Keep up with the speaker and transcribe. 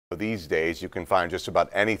These days, you can find just about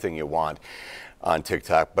anything you want on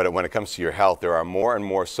TikTok, but when it comes to your health, there are more and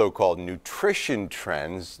more so-called nutrition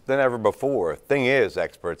trends than ever before. Thing is,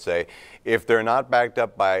 experts say, if they're not backed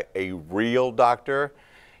up by a real doctor,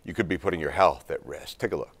 you could be putting your health at risk.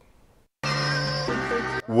 Take a look.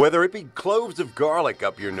 Whether it be cloves of garlic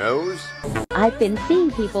up your nose, I've been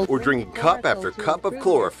seeing people, or drinking cup after cup of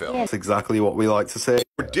chlorophyll, that's exactly what we like to say,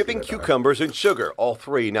 or dipping cucumbers in sugar, all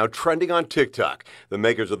three now trending on TikTok. The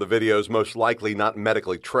makers of the videos most likely not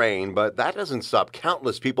medically trained, but that doesn't stop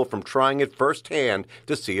countless people from trying it firsthand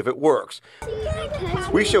to see if it works.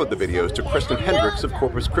 We showed the videos to Kristen Hendricks of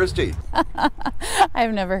Corpus Christi.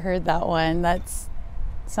 I've never heard that one.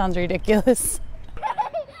 Sounds ridiculous.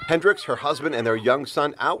 Hendricks, her husband, and their young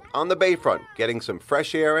son out on the bayfront, getting some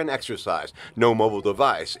fresh air and exercise. No mobile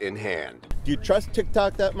device in hand. Do you trust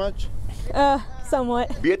TikTok that much?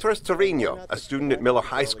 Somewhat. Beatriz Torino, a student at Miller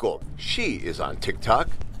High School. She is on TikTok.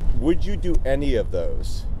 Would you do any of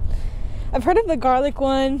those? I've heard of the garlic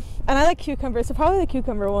one, and I like cucumbers, so probably the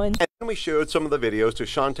cucumber one. And we showed some of the videos to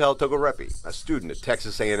Chantel Togorepi, a student at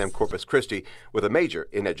Texas A&M Corpus Christi with a major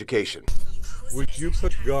in education. Would you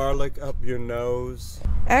put garlic up your nose?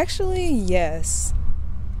 Actually, yes.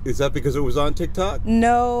 Is that because it was on TikTok?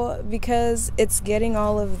 No, because it's getting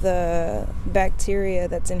all of the bacteria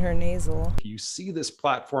that's in her nasal. You see this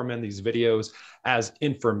platform and these videos as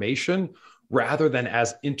information rather than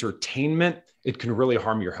as entertainment, it can really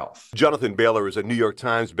harm your health. Jonathan Baylor is a New York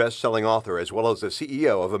Times best-selling author as well as the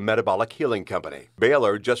CEO of a metabolic healing company.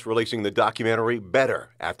 Baylor just releasing the documentary Better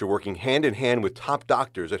after working hand-in-hand with top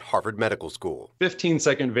doctors at Harvard Medical School.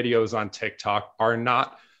 15-second videos on TikTok are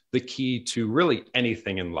not the key to really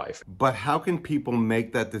anything in life. but how can people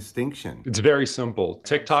make that distinction? It's very simple.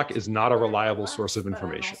 TikTok is not a reliable source of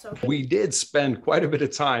information. We did spend quite a bit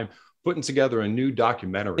of time putting together a new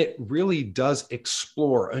documentary. It really does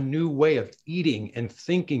explore a new way of eating and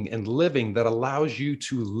thinking and living that allows you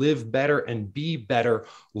to live better and be better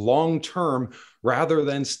long-term rather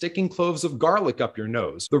than sticking cloves of garlic up your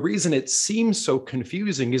nose. The reason it seems so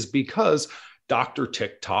confusing is because Dr.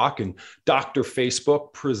 TikTok and Dr.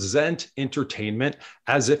 Facebook present entertainment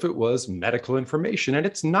as if it was medical information, and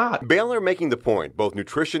it's not. Baylor making the point, both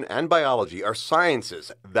nutrition and biology are sciences.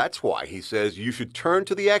 That's why he says you should turn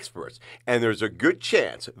to the experts, and there's a good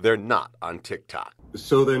chance they're not on TikTok.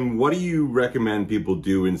 So then what do you recommend people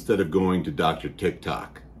do instead of going to Dr.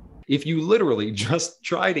 TikTok? If you literally just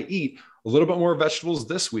try to eat a little bit more vegetables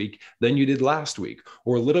this week than you did last week,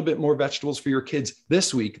 or a little bit more vegetables for your kids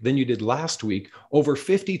this week than you did last week, over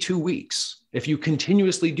 52 weeks, if you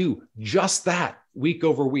continuously do just that week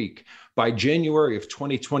over week, by January of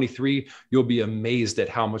 2023, you'll be amazed at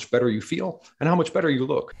how much better you feel and how much better you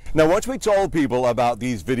look. Now, once we told people about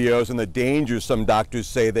these videos and the dangers some doctors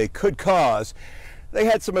say they could cause, they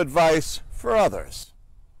had some advice for others.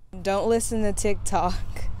 Don't listen to TikTok,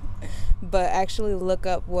 but actually look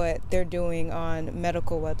up what they're doing on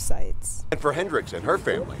medical websites. And for Hendricks and her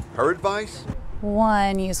family, her advice?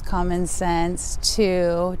 1, use common sense.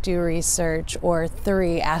 2, do research. Or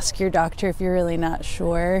 3, ask your doctor if you're really not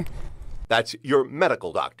sure. That's your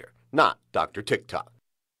medical doctor, not Dr. TikTok.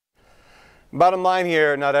 Bottom line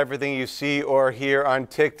here, not everything you see or hear on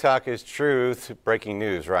TikTok is truth. Breaking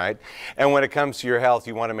news, right? And when it comes to your health,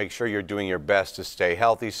 you want to make sure you're doing your best to stay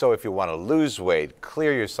healthy. So if you want to lose weight,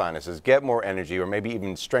 clear your sinuses, get more energy, or maybe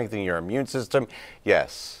even strengthen your immune system,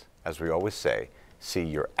 yes, as we always say, see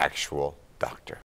your actual doctor.